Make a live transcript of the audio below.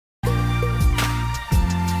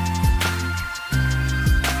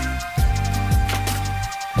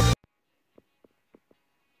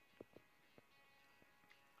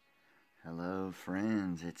Hello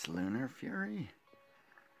friends, it's Lunar Fury.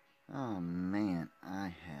 Oh man,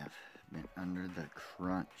 I have been under the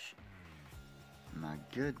crunch. My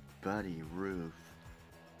good buddy Ruth,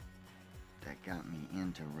 that got me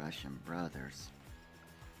into Russian Brothers.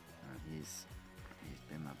 He's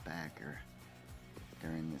been my backer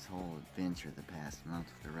during this whole adventure the past month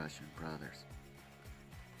with the Russian Brothers.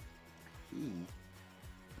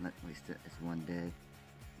 At least it's 1 day,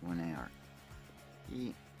 1 hour.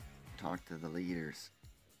 He talked to the leaders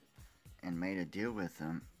and made a deal with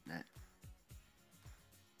them that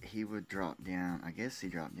he would drop down, I guess he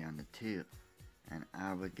dropped down to 2, and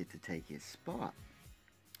I would get to take his spot.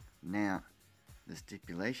 Now, the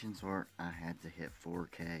stipulations were I had to hit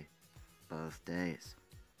 4K both days,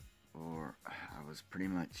 or I was pretty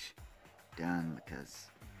much done because,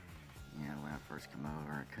 when I first came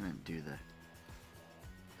over, I couldn't do the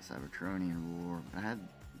Cybertronian war. I had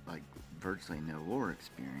virtually no war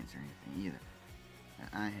experience or anything either. And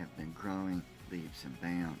I have been growing leaps and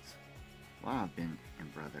bounds while I've been in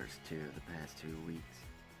Brothers 2 the past 2 weeks,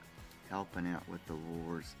 helping out with the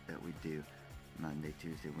wars that we do Monday,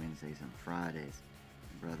 Tuesday, Wednesdays, and Fridays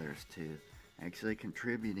in Brothers 2, actually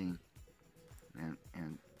contributing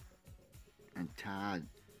and tied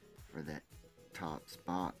for that top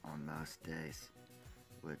spot on most days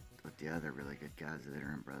with the other really good guys that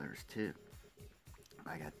are in Brothers 2.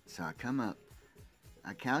 So I come up,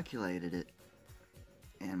 I calculated it,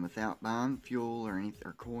 and without buying fuel or anything,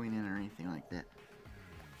 or coining or anything like that,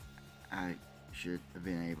 I should have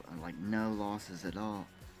been able, no losses at all.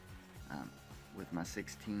 With my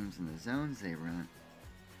 6 teams and the zones they run,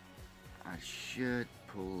 I should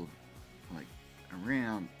pull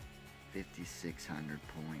around 5,600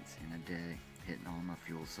 points in a day, hitting all my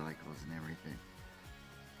fuel cycles and everything.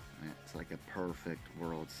 And it's like a perfect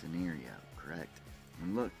world scenario, correct?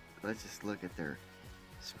 And look, let's just look at their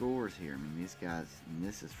scores here. I mean, these guys, and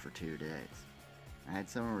this is for 2 days. I had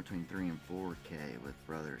somewhere between 3 and 4K with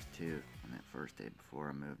Brothers 2 on that first day before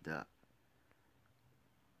I moved up.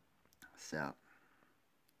 So,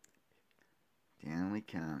 down we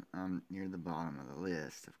come. I'm near the bottom of the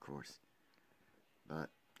list, of course. But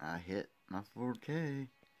I hit my 4K.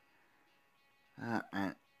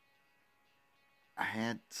 And I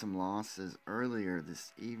had some losses earlier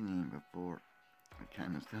this evening before I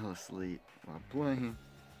kind of fell asleep while playing.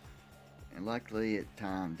 And luckily it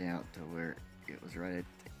timed out to where it was right at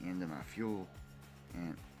the end of my fuel.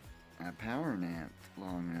 And I power napped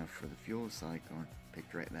long enough for the fuel cycle and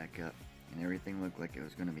picked right back up. And everything looked like it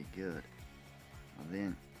was going to be good. Well,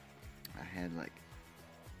 then I had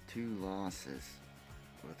 2 losses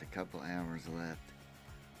with a couple hours left.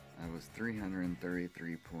 I was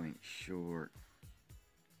 333 points short.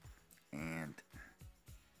 And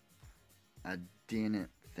I didn't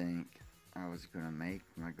think I was going to make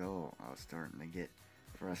my goal. I was starting to get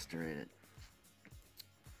frustrated.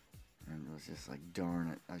 And it was just darn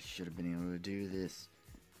it, I should have been able to do this.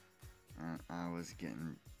 I was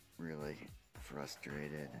getting really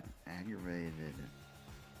frustrated and aggravated.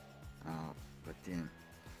 But then,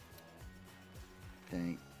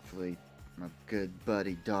 thankfully, my good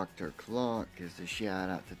buddy Dr. Clock, is a shout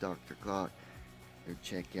out to Dr. Clock. Go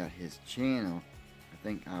check out his channel. I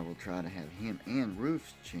think I will try to have him and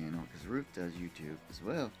Roof's channel, because Roof does YouTube as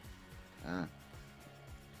well,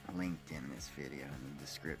 linked in this video in the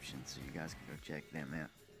description, so you guys can go check them out.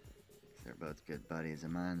 They're both good buddies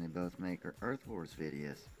of mine. They both make Earth Wars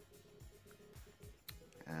videos.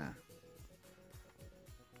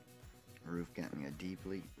 Roof got me a deep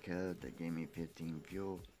leak code that gave me 15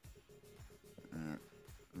 fuel, and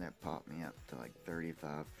that popped me up to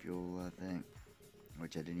 35 fuel, I think,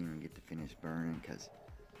 which I didn't even get to finish burning because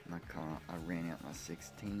I ran out my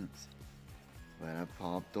 16ths. But I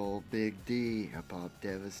popped old Big D. I popped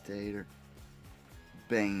Devastator.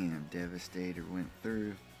 Bam! Devastator went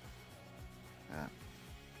through.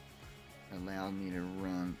 Allowed me to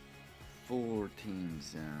run 4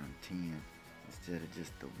 teams zone 10 instead of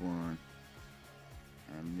just the 1.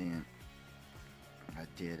 And then I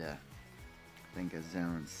did I think a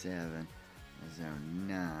zone 7, a zone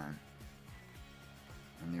 9.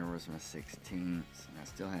 And there was my 16s, and I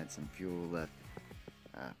still had some fuel left.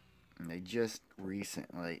 And they just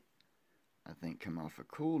recently, I think, come off a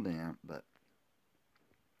cooldown, but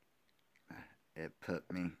it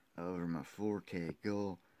put me over my 4K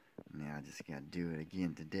goal. Now I just gotta do it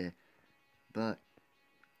again today. But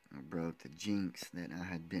I broke the jinx that I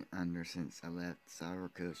had been under since I left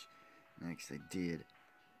Cyberkush, and actually did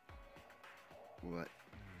what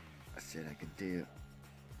I said I could do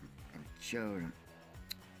and showed them.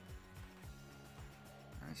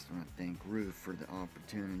 I just want to thank Ruth for the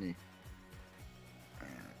opportunity.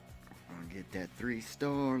 I'm going to Get that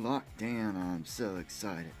 3-star locked down. I'm so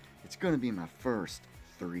excited. It's going to be my first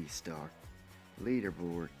 3-star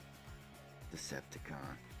leaderboard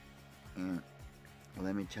Decepticon. And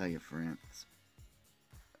let me tell you, friends,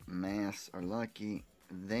 Mass are lucky.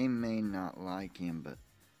 They may not like him, but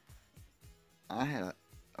I had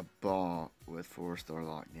a ball with 4-star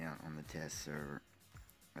lockdown on the test server.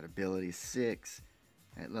 At ability 6,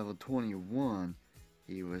 at level 21,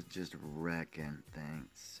 he was just wrecking things.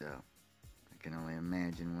 So I can only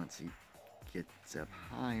imagine once he gets up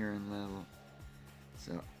higher in level.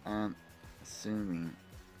 So I'm assuming,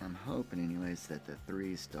 I'm hoping anyways, that the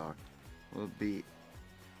 3-star will be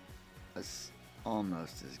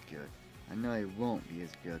almost as good. I know it won't be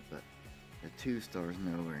as good, but the 2-star is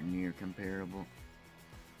nowhere near comparable.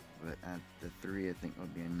 But the 3, I think, will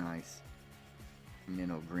be a nice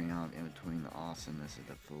middle ground in between the awesomeness of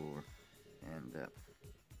the 4 and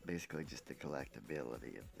basically just the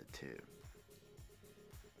collectability of the 2.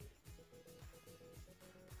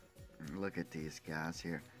 And look at these guys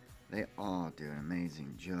here. They all do an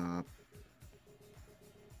amazing job.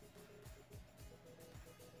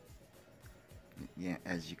 Yeah,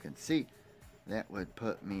 as you can see, that would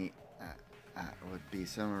put me, would be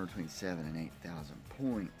somewhere between 7,000 and 8,000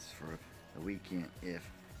 points for the weekend if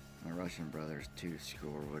my Russian Brothers 2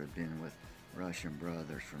 score would have been with Russian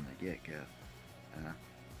Brothers from the get-go.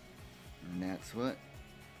 And that's what,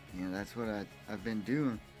 that's what I've been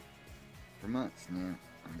doing for months now.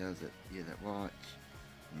 And those of you that watch,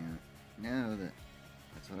 know that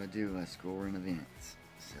that's what I do. I score in events.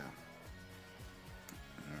 So,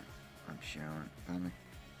 yeah, I'm finally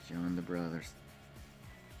showing the brothers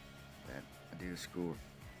that I do score.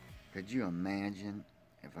 Could you imagine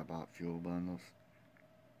if I bought fuel bundles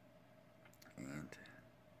and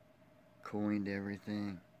coined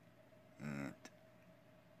everything and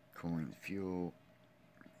coined fuel,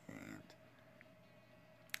 and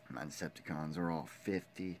my Decepticons are all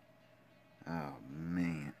 50? Oh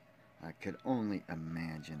man, I could only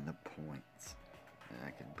imagine the points that I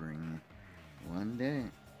could bring in. One day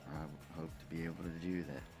I hope to be able to do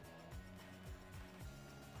that.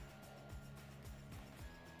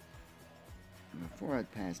 Before I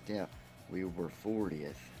passed out, we were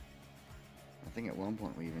 40th. I think at one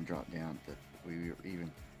point we even dropped down to, we were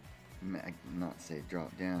even, not say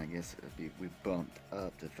dropped down, I guess it would be, we bumped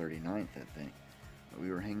up to 39th, I think. But we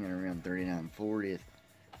were hanging around 39th, 40th,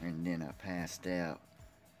 and then I passed out.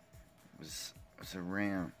 It was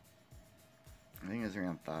around, I think it was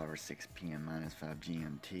around 5 or 6 p.m. minus 5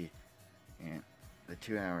 GMT. And the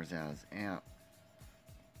 2 hours I was out,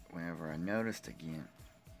 whenever I noticed again,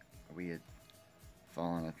 we had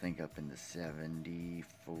fallen, I think, up into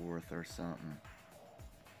 74th or something.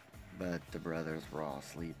 But the brothers were all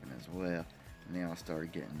sleeping as well. And they all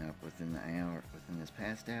started getting up within the hour, within this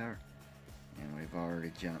past hour. And we've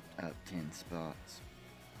already jumped up 10 spots.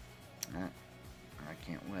 I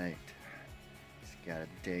can't wait. Just got a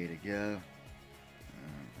day to go.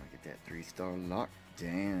 And I'll get that 3-star locked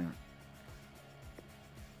down.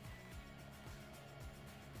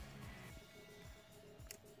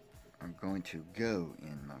 I'm going to go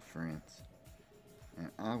in, my friends, and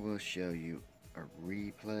I will show you a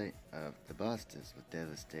replay of the Bustas with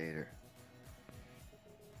Devastator.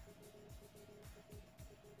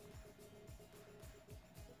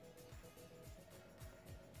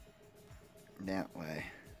 That way,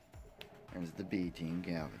 there's the B team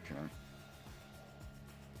Galvatron.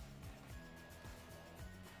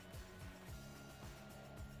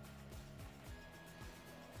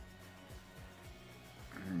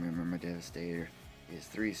 Remember, my Devastator is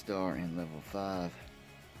 3-star and level 5.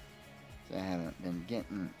 So I haven't been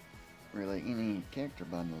getting really any character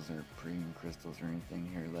bundles or premium crystals or anything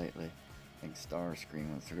here lately. I think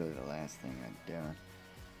Starscream was really the last thing I'd done.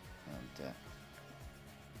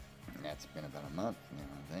 And that's been about a month now,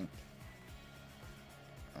 I think.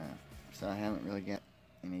 So I haven't really got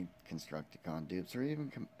any Constructicon dupes or even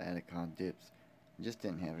Combaticon dupes. I just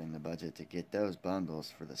didn't have it in the budget to get those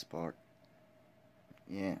bundles for the Spark.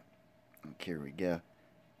 Yeah, and here we go.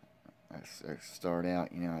 I start out,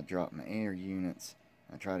 I drop my air units.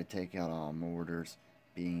 I try to take out all mortars,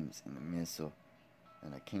 beams, and the missile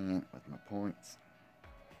that I can with my points.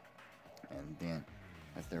 And then,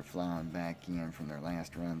 as they're flying back in from their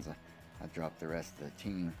last runs, I drop the rest of the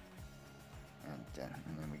team. And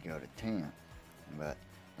then we go to town. But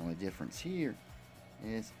the only difference here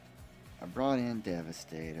is I brought in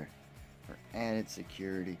Devastator for added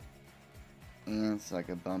security. And so I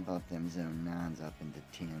could bump up them zone 9s up into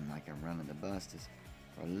 10 like I'm running the Bustas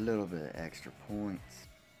for a little bit of extra points.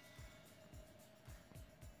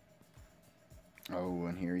 Oh,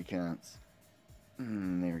 and here he comes.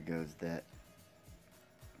 There goes that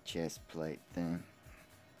chest plate thing.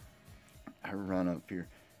 I run up here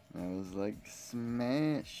and I was like,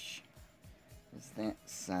 smash. Is that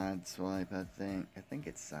side swipe, I think? I think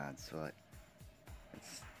it's side swipe.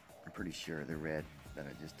 I'm pretty sure the red that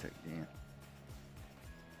I just took down.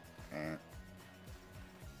 And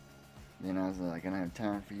then I was like, I don't have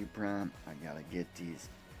time for you, Prime. I gotta get these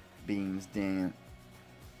beams down.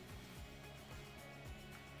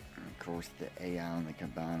 And of course, the AI on the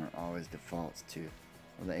combiner always defaults to,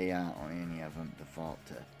 well, the AI on any of them default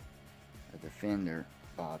to a defender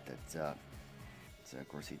bot that's up. So of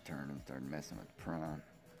course he turned and started messing with Prime.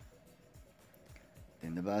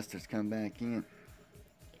 Then the busters come back in.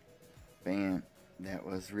 Bam. That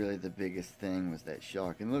was really the biggest thing, was that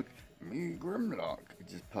shock. And look, me Grimlock. It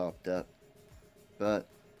just popped up. But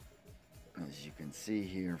as you can see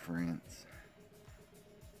here, friends,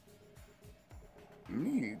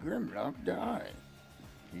 me Grimlock died.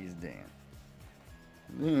 He's dead.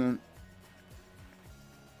 Then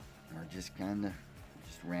we're just kind of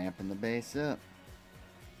ramping the base up.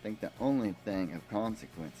 I think the only thing of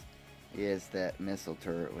consequence is that missile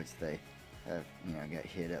turret, which they have, got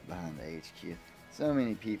hit up behind the HQ. So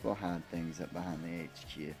many people hide things up behind the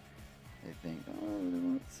HQ. They think, oh, they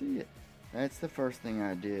won't see it. That's the first thing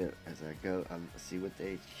I do as I go. I see what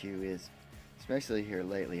the HQ is. Especially here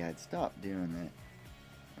lately, I'd stopped doing that.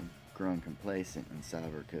 I've grown complacent in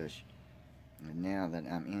CyberCush. And now that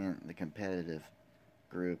I'm in the competitive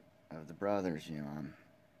group of the brothers, I'm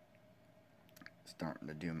starting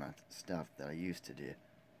to do my stuff that I used to do.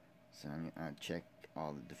 So I check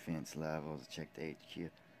all the defense levels, check the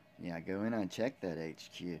HQ. Yeah, I go in, I check that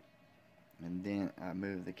HQ, and then I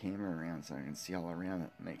move the camera around so I can see all around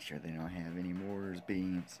it, make sure they don't have any mortars,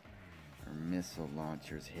 beams, or missile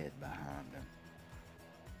launchers hid behind them.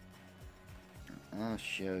 I'll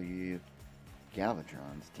show you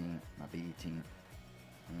Galvatron's team, my B team,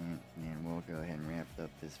 and then we'll go ahead and wrap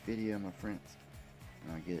up this video, my friends.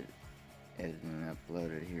 And I'll get it edited and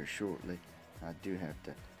uploaded here shortly. I do have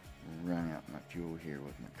to run out my fuel here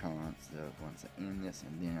with my cons though once I end this,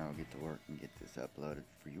 and then I'll get to work and get this uploaded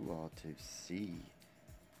for you all to see.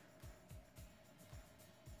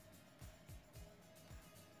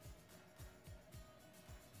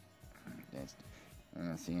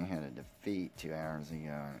 See, I had a defeat 2 hours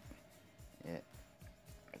ago, and it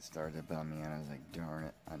started to bum me out. I was like, darn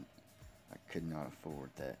it, I could not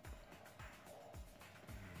afford that.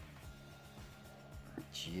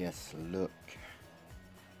 Just look.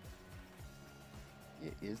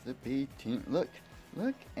 It is the B team. Look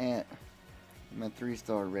at my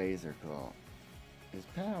 3-star Razor Claw. His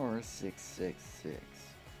power is 666.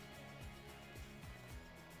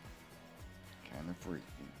 Kind of freaky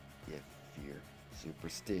if you're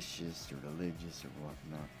superstitious or religious or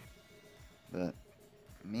whatnot. But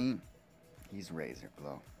me, he's Razor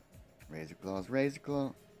Claw. Razor Claw's Razor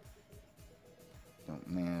Claw. Don't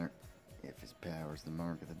matter if his power is the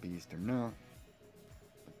mark of the beast or not,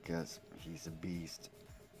 because he's a beast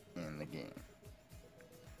in the game.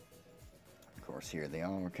 Of course, here they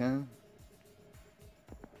all come.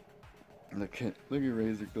 Look at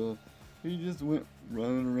Razor Claw. He just went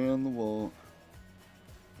running around the wall,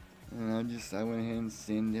 and I went ahead and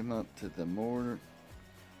sent him up to the mortar,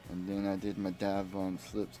 and then I did my dive bomb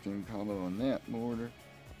slipstream combo on that mortar.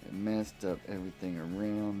 It messed up everything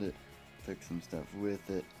around it. Took some stuff with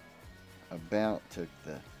it. About took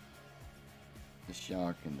the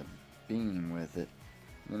shock and the beam with it.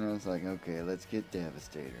 Then I was like, okay, let's get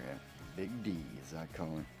Devastator out. Big D, as I call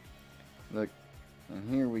him. Look, and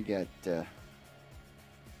here we got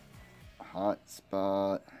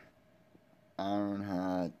Hotspot,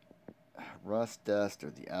 Ironhide, Rust Dust,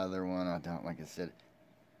 or the other one. I don't, like I said,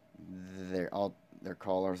 their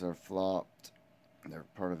collars are flopped. They're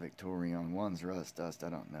part of Victorion. One's Rust Dust. I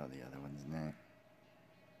don't know the other one's name.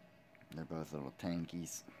 They're both little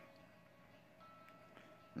tankies.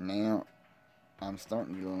 Now, I'm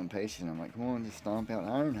starting to get a little impatient. I'm like, come on, just stomp out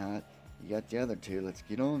Ironhide. You got the other two, let's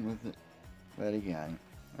get on with it. But he got him.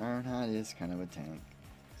 Ironhide is kind of a tank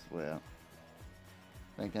as well.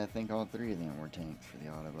 In fact, I think all three of them were tanks for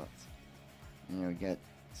the Autobots. We got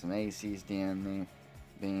some ACs down there.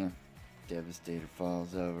 Bam. Devastator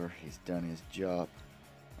falls over. He's done his job.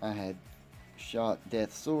 I had shot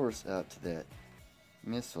Death Source up to that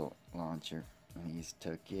missile launcher, and he's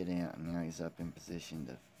took it out, and now he's up in position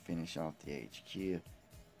to finish off the HQ.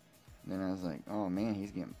 Then I was like, oh man,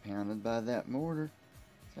 he's getting pounded by that mortar.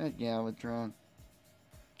 That Galvatron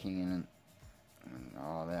cannon, and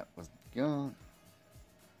all that was gone.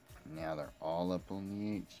 Now they're all up on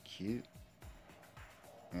the HQ,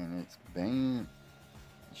 and it's bam.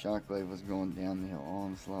 Shockwave was going down the hill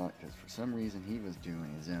onslaught because for some reason he was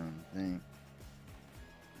doing his own thing.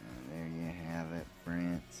 And there you have it,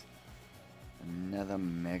 friends. Another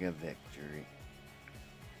mega victory.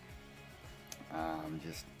 I'm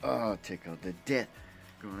just, tickled to death.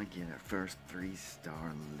 Gonna get our first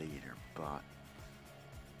 3-star leader bot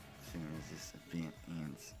as soon as this event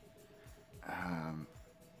ends.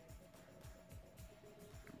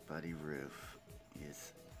 Buddy Roof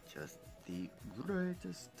is just the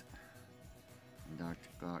greatest. And Dr.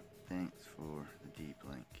 Bach, thanks for the deep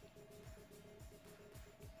link.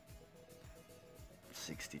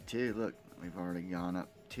 62, look, we've already gone up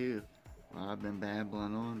 2 while I've been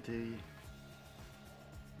babbling on to you.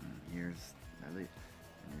 And here's, and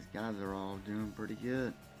these guys are all doing pretty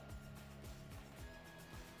good.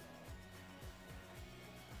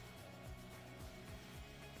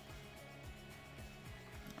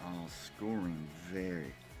 All scoring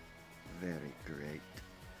very, very great.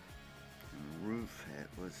 And Roofhead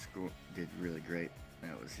did really great.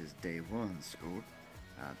 That was his day 1 score,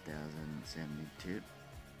 5,072.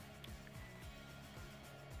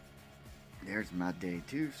 There's my day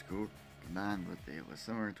 2 score. Combined with it was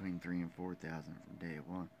somewhere between 3,000 and 4,000 from day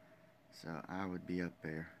 1. So I would be up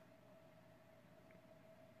there.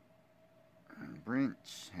 And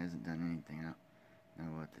Brinch hasn't done anything. I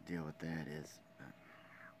don't know what the deal with that is. But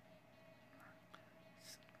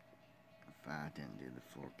if I didn't do the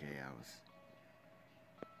 4K, I was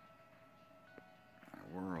in a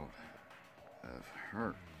world of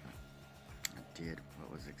hurt. I did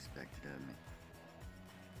what was expected of me.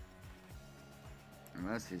 And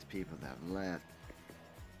most of these people that have left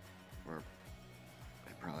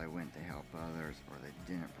they probably went to help others, or they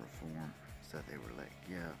didn't perform, so they were let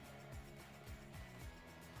go.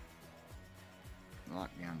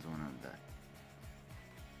 Lockdown's one of the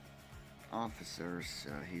officers, so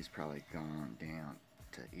he's probably gone down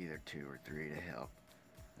to either 2 or 3 to help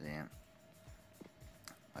them.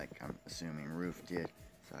 Like I'm assuming Roof did,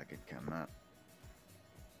 so I could come up.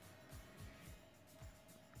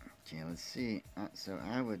 Okay, let's see. So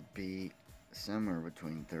I would be somewhere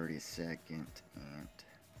between 32nd and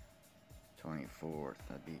 24th.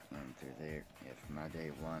 I'd be in through there if my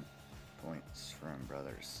day 1 points from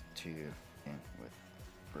Brothers 2 and with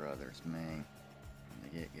Brothers main from the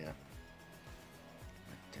get-go.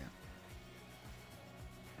 But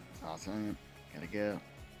that's awesome. Gotta go.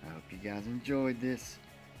 I hope you guys enjoyed this.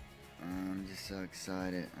 I'm just so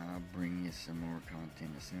excited. I'll bring you some more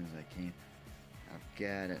content as soon as I can. I've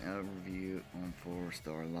got an overview on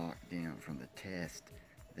 4-star lockdown from the test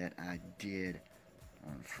that I did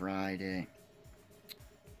on Friday.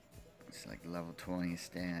 It's like level 20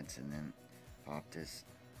 stats, and then popped this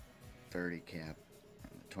 30 cap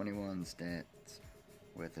and the 21 stats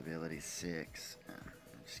with ability 6.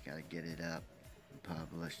 Just gotta get it up and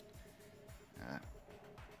published.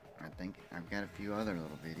 I think I've got a few other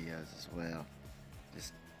little videos as well.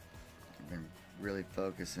 Just I've been really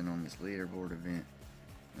focusing on this leaderboard event.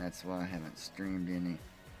 That's why I haven't streamed any.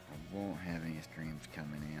 I won't have any streams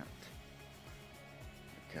coming out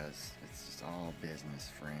because it's just all business,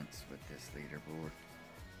 friends, with this leaderboard.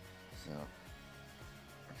 So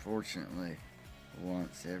unfortunately,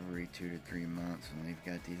 once every 2 to 3 months when they've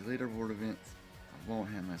got these leaderboard events, I won't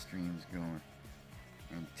have my streams going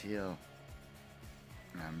until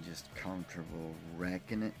I'm just comfortable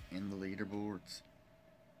wrecking it in the leaderboards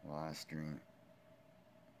while I stream.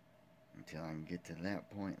 Until I can get to that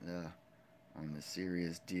point, though, on the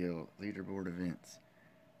serious deal leaderboard events,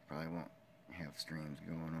 probably won't have streams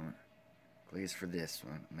going on. At least for this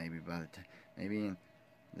one. Maybe by the time, maybe in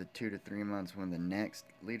the 2 to 3 months when the next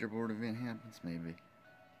leaderboard event happens, maybe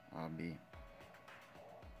I'll be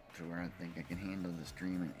to where I think I can handle the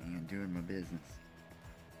streaming and doing my business.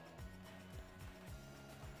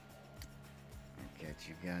 I'll catch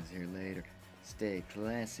you guys here later. Stay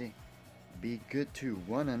classy. Be good to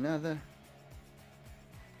one another.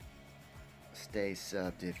 Stay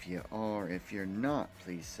subbed if you are. If you're not,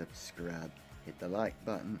 please subscribe. Hit the like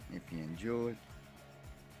button if you enjoyed.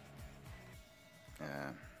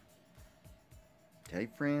 Tell your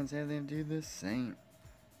friends, have them do the same.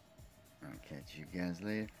 I'll catch you guys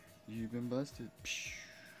later. You've been busted.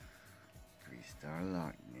 3-star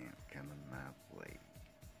lockdown coming my way.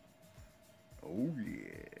 Oh yeah.